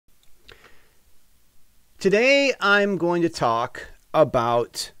Today, I'm going to talk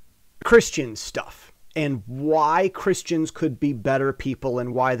about Christian stuff and why Christians could be better people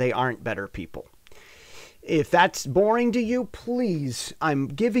and why they aren't better people. If that's boring to you, please, I'm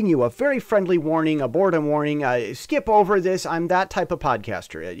giving you a very friendly warning, a boredom warning. Skip over this. I'm that type of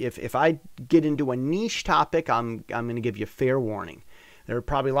podcaster. If I get into a niche topic, I'm going to give you fair warning. There are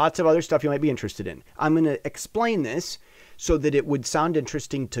probably lots of other stuff you might be interested in. I'm going to explain this so that it would sound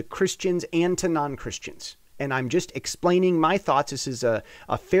interesting to Christians and to non-Christians. And I'm just explaining my thoughts. This is a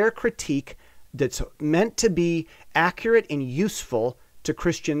fair critique that's meant to be accurate and useful to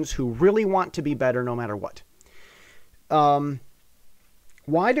Christians who really want to be better no matter what.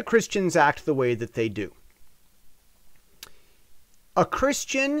 Why do Christians act the way that they do? A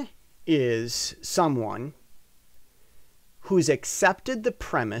Christian is someone who's accepted the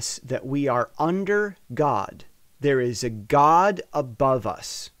premise that we are under God. There is a God above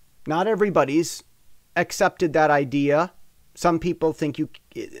us. Not everybody's accepted that idea. Some people think you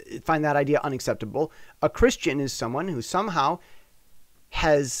find that idea unacceptable. A Christian is someone who somehow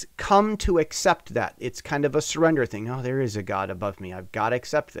has come to accept that. It's kind of a surrender thing. Oh, there is a God above me. I've got to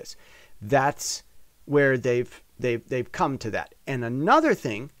accept this. That's where they've come to that. And another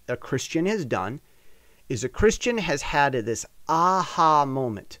thing a Christian has done is a Christian has had this aha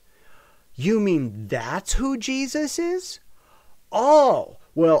moment. You mean that's who Jesus is? Oh,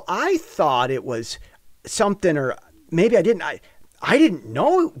 well, I thought it was something, or maybe I didn't. I didn't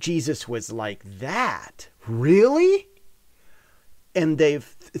know Jesus was like that. Really? And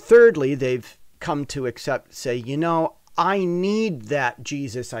thirdly, they've come to say, I need that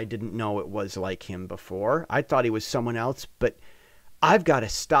Jesus. I didn't know it was like him before. I thought he was someone else, but I've got to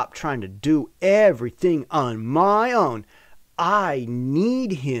stop trying to do everything on my own. I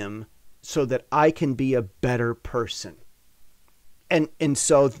need him so that I can be a better person. And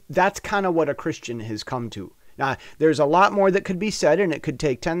so that's kind of what a Christian has come to. Now, there's a lot more that could be said, and it could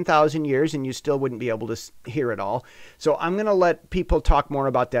take 10,000 years, and you still wouldn't be able to hear it all. So I'm going to let people talk more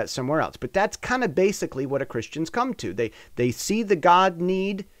about that somewhere else. But that's kind of basically what a Christian's come to. They see the God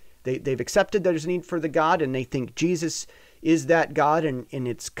need. They've accepted there's a need for the God, and they think Jesus is that God, and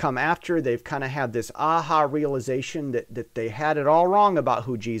it's come after. They've kind of had this aha realization that they had it all wrong about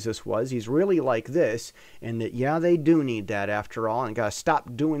who Jesus was. He's really like this, and that, yeah, they do need that after all, and got to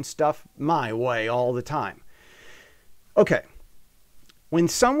stop doing stuff my way all the time. Okay, when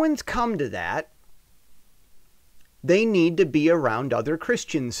someone's come to that, they need to be around other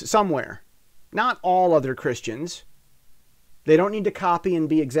Christians somewhere. Not all other Christians. They don't need to copy and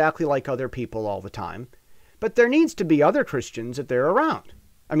be exactly like other people all the time. But there needs to be other Christians that they're around.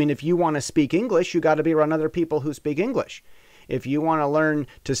 I mean, if you want to speak English, you got to be around other people who speak English. If you want to learn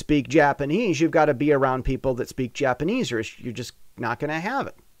to speak Japanese, you've got to be around people that speak Japanese, or you're just not going to have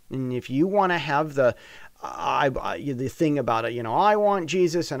it. And if you want to have the thing about it, I want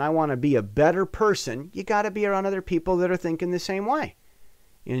Jesus and I want to be a better person, you got to be around other people that are thinking the same way.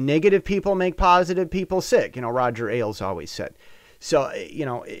 Negative people make positive people sick, Roger Ailes always said. So,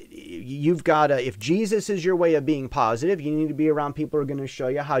 you've got to, if Jesus is your way of being positive, you need to be around people who are going to show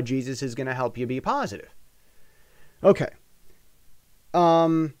you how Jesus is going to help you be positive. Okay.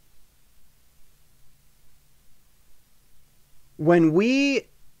 When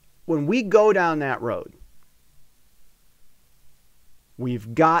we go down that road,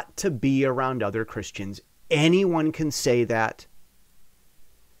 we've got to be around other Christians. Anyone can say that.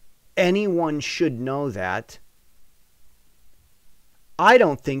 Anyone should know that. I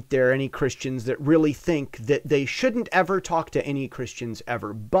don't think there are any Christians that really think that they shouldn't ever talk to any Christians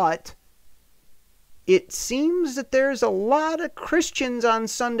ever. But it seems that there's a lot of Christians on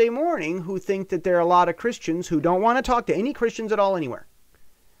Sunday morning who think that there are a lot of Christians who don't want to talk to any Christians at all anywhere.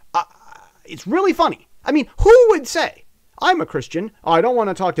 It's really funny. I mean, who would say, I'm a Christian, I don't want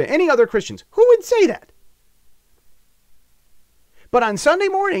to talk to any other Christians? Who would say that? But on Sunday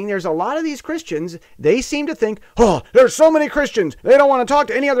morning, there's a lot of these Christians, they seem to think, oh, there's so many Christians, they don't want to talk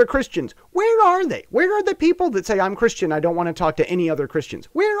to any other Christians. Where are they? Where are the people that say, I'm Christian, I don't want to talk to any other Christians?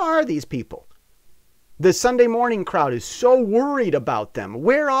 Where are these people? The Sunday morning crowd is so worried about them.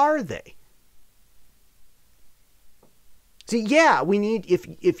 Where are they? See, yeah, we need,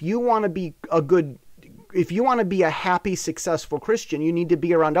 if you want to be a happy, successful Christian, you need to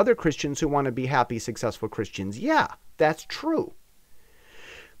be around other Christians who want to be happy, successful Christians. Yeah, that's true.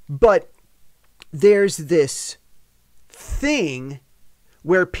 But there's this thing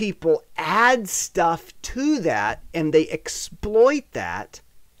where people add stuff to that and they exploit that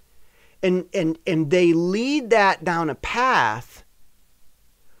and they lead that down a path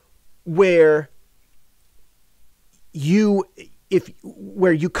where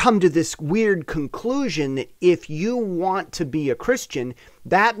where you come to this weird conclusion that if you want to be a Christian,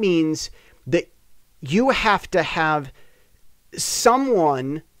 that means that you have to have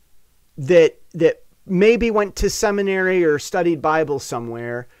someone that maybe went to seminary or studied Bible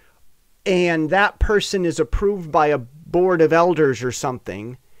somewhere, and that person is approved by a board of elders or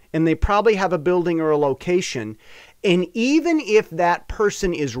something, and they probably have a building or a location. And even if that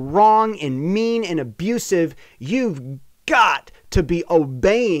person is wrong and mean and abusive, you've got to be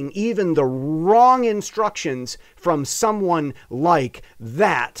obeying even the wrong instructions from someone like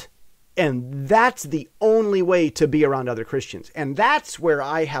that. And that's the only way to be around other Christians. And that's where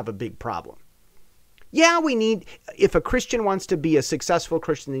I have a big problem. Yeah, if a Christian wants to be a successful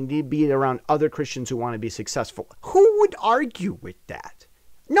Christian, they need to be around other Christians who want to be successful. Who would argue with that?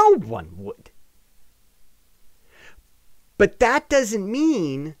 No one would. But that doesn't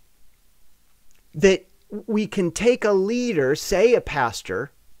mean that we can take a leader, say a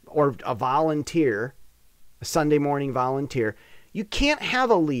pastor or a volunteer, a Sunday morning volunteer. You can't have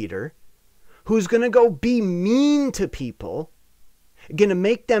a leader who's going to go be mean to people, going to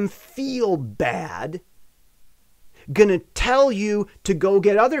make them feel bad, going to tell you to go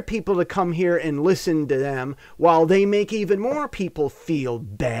get other people to come here and listen to them while they make even more people feel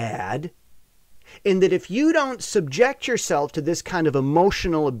bad. And that if you don't subject yourself to this kind of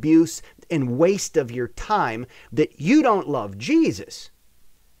emotional abuse and waste of your time, that you don't love Jesus.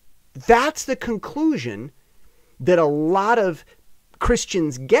 That's the conclusion that a lot of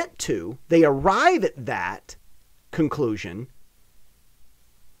Christians get to. They arrive at that conclusion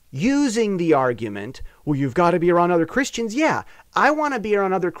using the argument, well, you've got to be around other Christians. Yeah, I want to be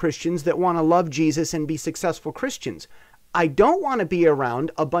around other Christians that want to love Jesus and be successful Christians. I don't want to be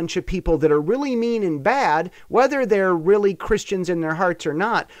around a bunch of people that are really mean and bad, whether they're really Christians in their hearts or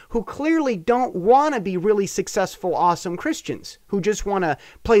not, who clearly don't want to be really successful, awesome Christians, who just want to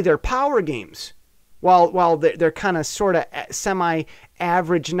play their power games while they're kind of sort of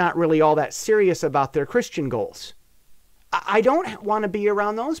semi-average, not really all that serious about their Christian goals. I don't want to be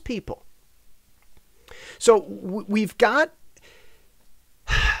around those people. So we've got,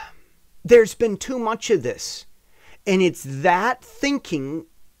 there's been too much of this. And it's that thinking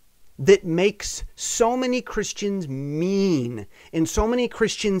that makes so many Christians mean and so many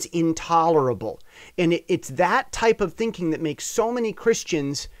Christians intolerable. And it's that type of thinking that makes so many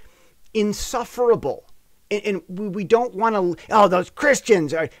Christians insufferable. And we don't want to, oh, those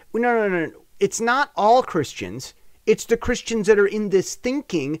Christians are, no. It's not all Christians. It's the Christians that are in this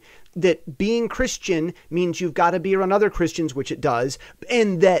thinking that being Christian means you've got to be around other Christians, which it does,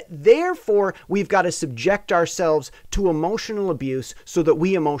 and that therefore we've got to subject ourselves to emotional abuse so that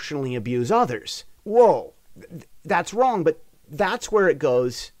we emotionally abuse others. Whoa, that's wrong, but that's where it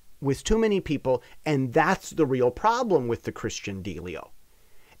goes with too many people, and that's the real problem with the Christian dealio.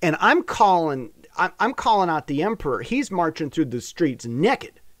 And I'm calling out the emperor. He's marching through the streets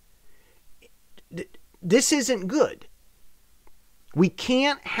naked. This isn't good. We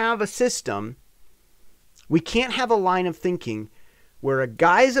can't have a system, we can't have a line of thinking where a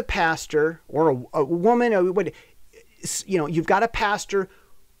guy's a pastor or a woman, you've got a pastor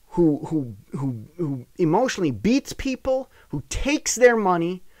who emotionally beats people, who takes their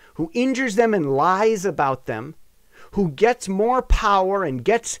money, who injures them and lies about them, who gets more power and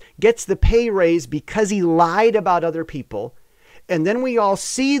gets the pay raise because he lied about other people. And then we all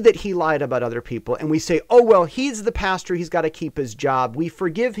see that he lied about other people and we say, oh, well, he's the pastor. He's got to keep his job. We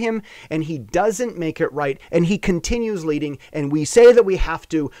forgive him and he doesn't make it right. And he continues leading. And we say that we have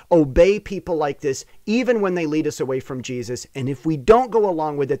to obey people like this, even when they lead us away from Jesus. And if we don't go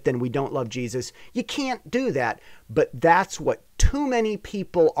along with it, then we don't love Jesus. You can't do that. But that's what too many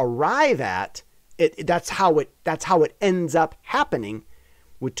people arrive at. That's how it ends up happening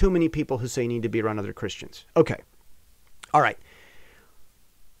with too many people who say you need to be around other Christians. Okay. All right.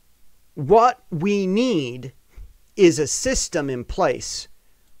 What we need is a system in place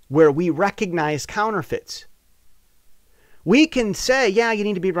where we recognize counterfeits. We can say, yeah, you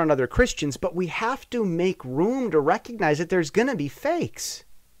need to be around other Christians, but we have to make room to recognize that there's going to be fakes.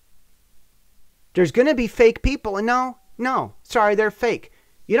 There's going to be fake people. And no, sorry, they're fake.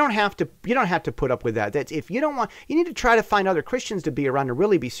 You don't have to put up with that. That's, if you don't want, you need to try to find other Christians to be around and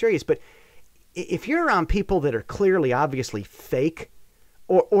really be serious. But if you're around people that are clearly, obviously fake,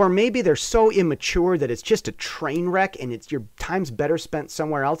 or maybe they're so immature that it's just a train wreck and it's your time's better spent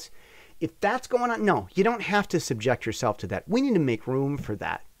somewhere else, if that's going on, no, you don't have to subject yourself to that. We need to make room for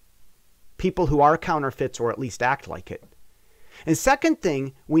that. People who are counterfeits or at least act like it. And second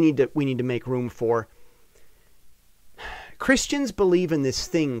thing we need to make room for, Christians believe in this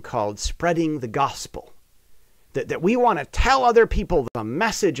thing called spreading the gospel. that we want to tell other people the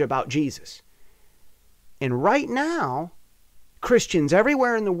message about Jesus. And right now, Christians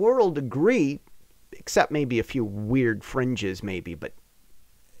everywhere in the world agree, except maybe a few weird fringes maybe, but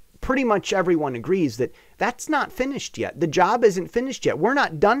pretty much everyone agrees that that's not finished yet. The job isn't finished yet. We're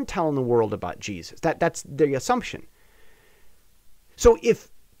not done telling the world about Jesus. That's the assumption. So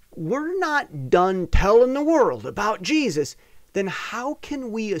if we're not done telling the world about Jesus, then how can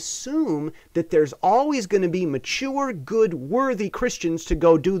we assume that there's always going to be mature, good, worthy Christians to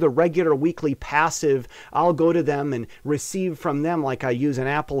go do the regular weekly passive, I'll go to them and receive from them like I use an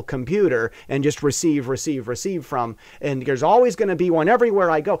Apple computer and just receive from, and there's always going to be one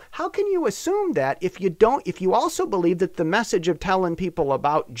everywhere I go. How can you assume that if you also believe that the message of telling people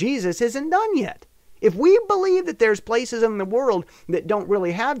about Jesus isn't done yet? If we believe that there's places in the world that don't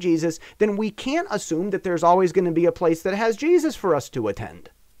really have Jesus, then we can't assume that there's always going to be a place that has Jesus for us to attend,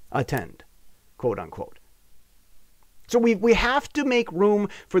 quote unquote. So we have to make room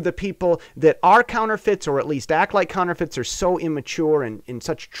for the people that are counterfeits, or at least act like counterfeits, are so immature and in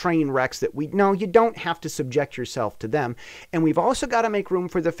such train wrecks that you don't have to subject yourself to them. And we've also got to make room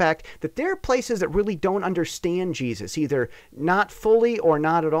for the fact that there are places that really don't understand Jesus, either not fully or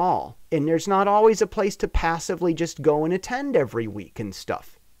not at all. And there's not always a place to passively just go and attend every week and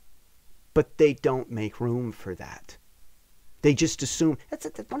stuff. But they don't make room for that. They just assume. That's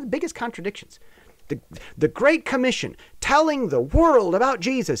one of the biggest contradictions. The Great Commission, telling the world about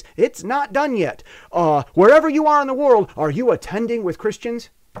Jesus, it's not done yet. Wherever you are in the world, are you attending with Christians?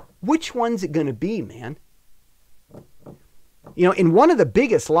 Which one's it going to be, man? And one of the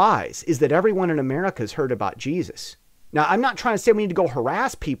biggest lies is that everyone in America has heard about Jesus. Now, I'm not trying to say we need to go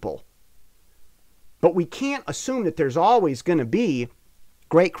harass people, but we can't assume that there's always going to be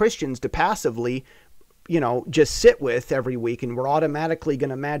great Christians to passively just sit with every week, and we're automatically going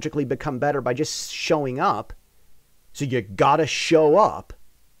to magically become better by just showing up. So you got to show up,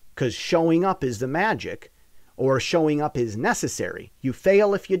 because showing up is the magic, or showing up is necessary. You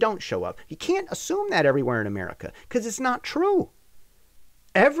fail if you don't show up. You can't assume that everywhere in America, because it's not true.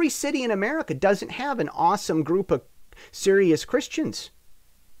 Every city in America doesn't have an awesome group of serious Christians.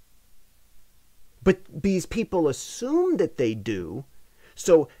 But these people assume that they do.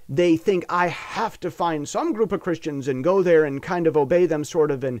 So they think, I have to find some group of Christians and go there and kind of obey them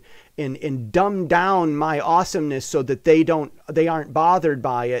sort of and dumb down my awesomeness so that they aren't bothered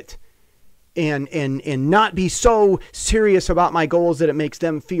by it, and not be so serious about my goals that it makes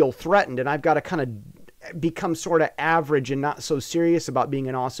them feel threatened. And I've got to kind of become sort of average and not so serious about being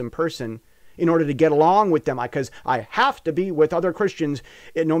an awesome person in order to get along with them, because I have to be with other Christians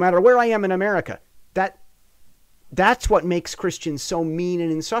no matter where I am in America. That's what makes Christians so mean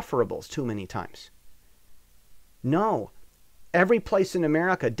and insufferable too many times. No, every place in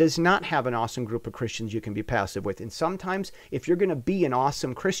America does not have an awesome group of Christians you can be passive with. And sometimes, if you're going to be an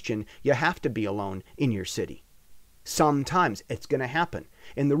awesome Christian, you have to be alone in your city. Sometimes it's going to happen.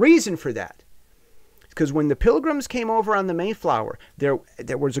 And the reason for that is because when the Pilgrims came over on the Mayflower, there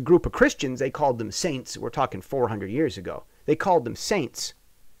was a group of Christians. They called them saints. We're talking 400 years ago. They called them saints.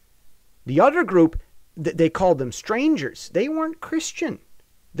 The other group, they called them strangers. They weren't Christian.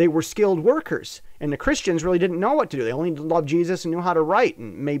 They were skilled workers. And the Christians really didn't know what to do. They only loved Jesus and knew how to write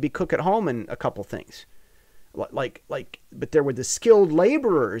and maybe cook at home and a couple things. But there were the skilled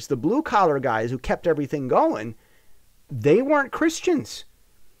laborers, the blue-collar guys who kept everything going. They weren't Christians.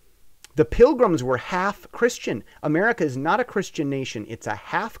 The Pilgrims were half Christian. America is not a Christian nation. It's a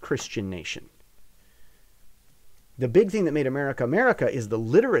half Christian nation. The big thing that made America America is the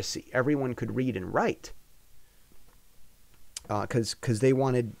literacy. Everyone could read and write. Because they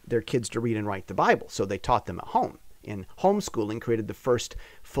wanted their kids to read and write the Bible, so they taught them at home. And homeschooling created the first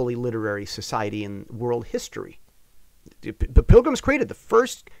fully literary society in world history. The Pilgrims created the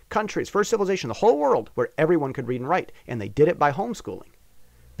first countries, first civilization, the whole world, where everyone could read and write. And they did it by homeschooling,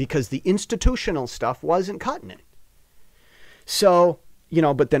 because the institutional stuff wasn't cutting it. So,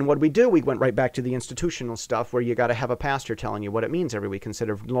 but then what did we do? We went right back to the institutional stuff, where you got to have a pastor telling you what it means every week, instead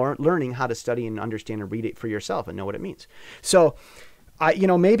of learning how to study and understand and read it for yourself and know what it means. So,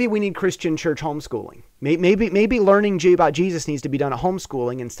 maybe we need Christian church homeschooling. Maybe learning about Jesus needs to be done at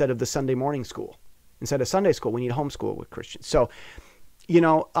homeschooling instead of the Sunday morning school. Instead of Sunday school, we need homeschool with Christians. So,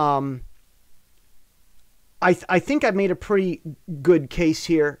 I think I've made a pretty good case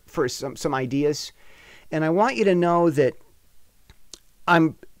here for some ideas. And I want you to know that I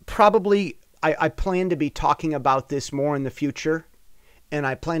plan to be talking about this more in the future, and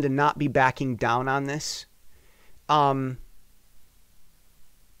I plan to not be backing down on this.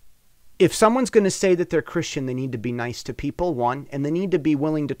 if someone's going to say that they're Christian, they need to be nice to people, one, and they need to be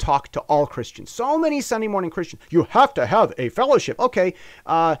willing to talk to all Christians. So many Sunday morning Christians, you have to have a fellowship. Okay,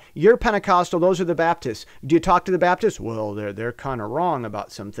 you're Pentecostal, those are the Baptists. Do you talk to the Baptists? Well, they're kind of wrong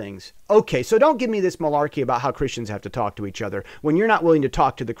about some things. Okay, so don't give me this malarkey about how Christians have to talk to each other when you're not willing to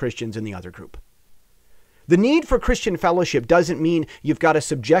talk to the Christians in the other group. The need for Christian fellowship doesn't mean you've got to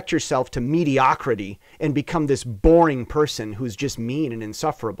subject yourself to mediocrity and become this boring person who's just mean and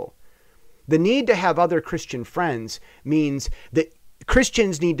insufferable. The need to have other Christian friends means that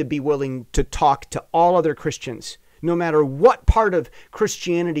Christians need to be willing to talk to all other Christians. No matter what part of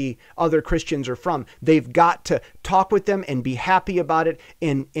Christianity other Christians are from, they've got to talk with them and be happy about it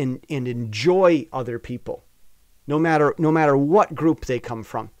and enjoy other people, no matter what group they come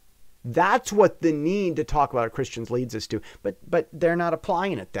from. That's what the need to talk about Christians leads us to. But they're not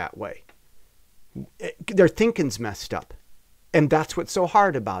applying it that way. Their thinking's messed up. And that's what's so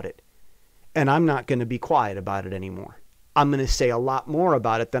hard about it. And I'm not going to be quiet about it anymore. I'm going to say a lot more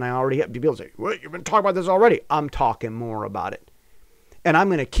about it than I already have. People say, well, you've been talking about this already. I'm talking more about it. And I'm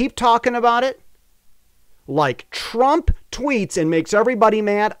going to keep talking about it. Like Trump tweets and makes everybody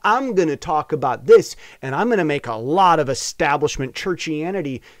mad, I'm going to talk about this. And I'm going to make a lot of establishment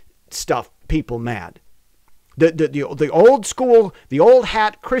churchianity stuff people mad. The old school, the old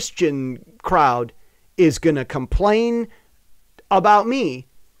hat Christian crowd is going to complain about me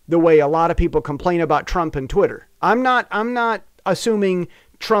the way a lot of people complain about Trump and Twitter. I'm not assuming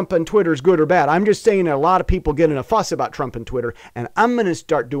Trump and Twitter is good or bad. I'm just saying that a lot of people get in a fuss about Trump and Twitter, and I'm going to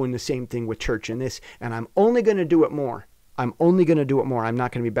start doing the same thing with church and this, and I'm only going to do it more. I'm only going to do it more. I'm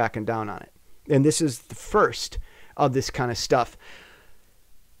not going to be backing down on it. And this is the first of this kind of stuff.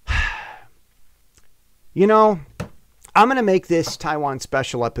 You know, I'm going to make this Taiwan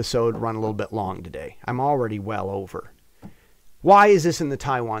special episode run a little bit long today. I'm already well over. Why is this in the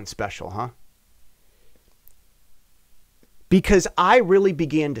Taiwan special, huh? Because I really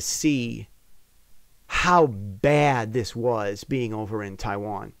began to see how bad this was being over in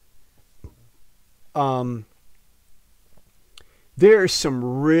Taiwan. There's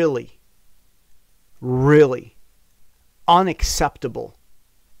some really, really unacceptable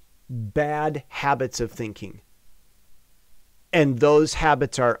bad habits of thinking. And those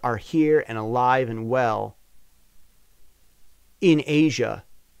habits are here and alive and well in Asia,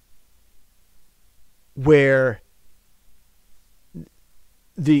 where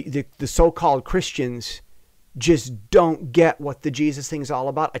the so-called Christians just don't get what the Jesus thing is all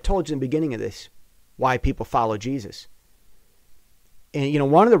about. I told you in the beginning of this why people follow Jesus. And, you know,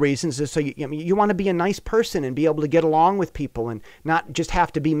 one of the reasons is so you want to be a nice person and be able to get along with people and not just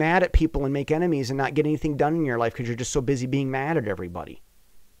have to be mad at people and make enemies and not get anything done in your life because you're just so busy being mad at everybody.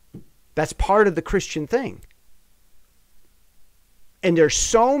 That's part of the Christian thing. And there's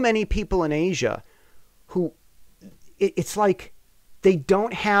so many people in Asia who, it's like they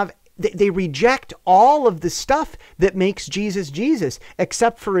don't have, they reject all of the stuff that makes Jesus Jesus,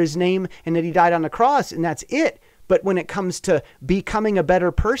 except for his name and that he died on the cross, and that's it. But when it comes to becoming a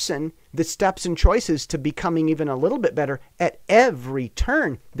better person, the steps and choices to becoming even a little bit better, at every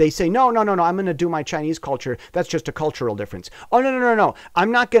turn, they say, no, I'm going to do my Chinese culture. That's just a cultural difference. Oh, no.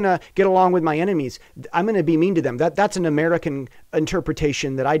 I'm not going to get along with my enemies. I'm going to be mean to them. That's an American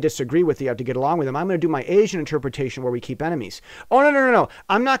interpretation that I disagree with. You have to get along with them. I'm going to do my Asian interpretation where we keep enemies. Oh, no.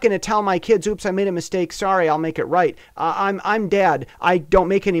 I'm not going to tell my kids, oops, I made a mistake. Sorry, I'll make it right. I'm dad. I don't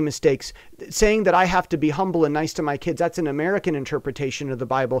make any mistakes. Saying that I have to be humble and nice to my kids, that's an American interpretation of the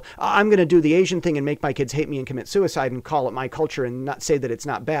Bible. I'm going to do the Asian thing and make my kids hate me and commit suicide and call it my culture and not say that it's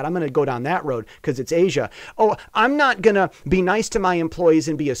not bad. I'm going to go down that road because it's Asia. Oh, I'm not going to be nice to my employees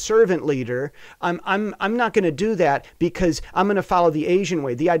and be a servant leader. I'm not going to do that because I'm going to follow the Asian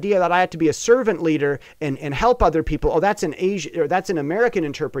way. The idea that I have to be a servant leader and help other people. Oh, that's an American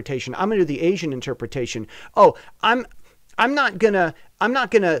interpretation. I'm going to do the Asian interpretation. Oh, I'm not gonna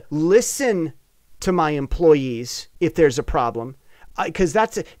listen to my employees if there's a problem, because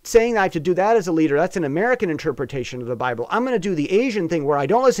that's saying I have to do that as a leader. That's an American interpretation of the Bible. I'm going to do the Asian thing where I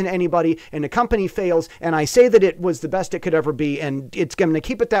don't listen to anybody and the company fails and I say that it was the best it could ever be and it's going to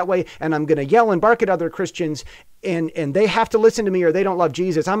keep it that way, and I'm going to yell and bark at other Christians and they have to listen to me or they don't love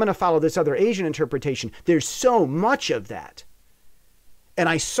Jesus. I'm going to follow this other Asian interpretation. There's so much of that. And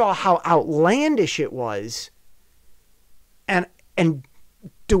I saw how outlandish it was. And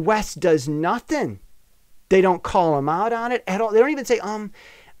the West does nothing. They don't call them out on it at all. They don't even say,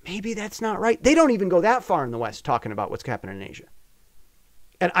 maybe that's not right. They don't even go that far in the West talking about what's happening in Asia.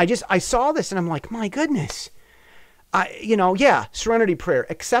 And I saw this and I'm like, my goodness. Serenity prayer.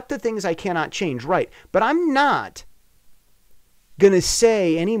 Accept the things I cannot change. Right. But I'm not going to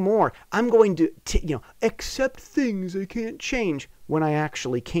say anymore, I'm going to, accept things I can't change when I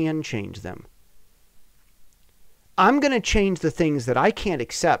actually can change them. I'm going to change the things that I can't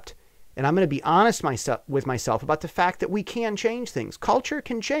accept, and I'm going to be honest with myself about the fact that we can change things. Culture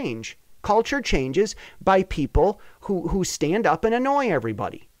can change. Culture changes by people who stand up and annoy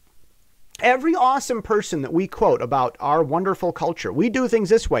everybody. Every awesome person that we quote about our wonderful culture, we do things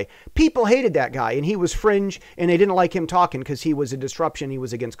this way. People hated that guy, and he was fringe, and they didn't like him talking because he was a disruption. He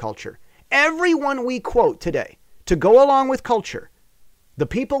was against culture. Everyone we quote today to go along with culture, the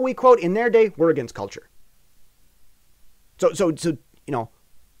people we quote in their day were against culture. So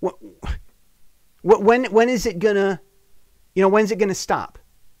when is it gonna, when's it gonna stop?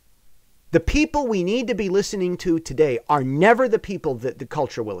 The people we need to be listening to today are never the people that the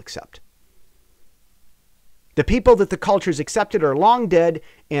culture will accept. The people that the culture's accepted are long dead,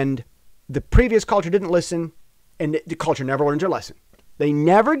 and the previous culture didn't listen, and the culture never learns their lesson. They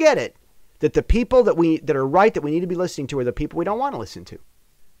never get it that the people that are right, that we need to be listening to, are the people we don't want to listen to.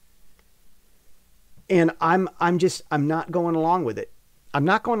 And I'm not going along with it. I'm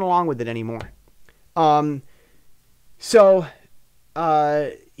not going along with it anymore.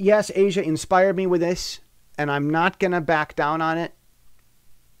 Yes, Asia inspired me with this, and I'm not going to back down on it.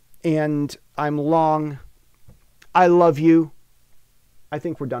 And I'm long. I love you. I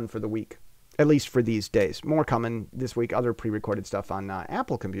think we're done for the week, at least for these days. More coming this week, other pre-recorded stuff on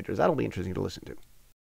Apple computers. That'll be interesting to listen to.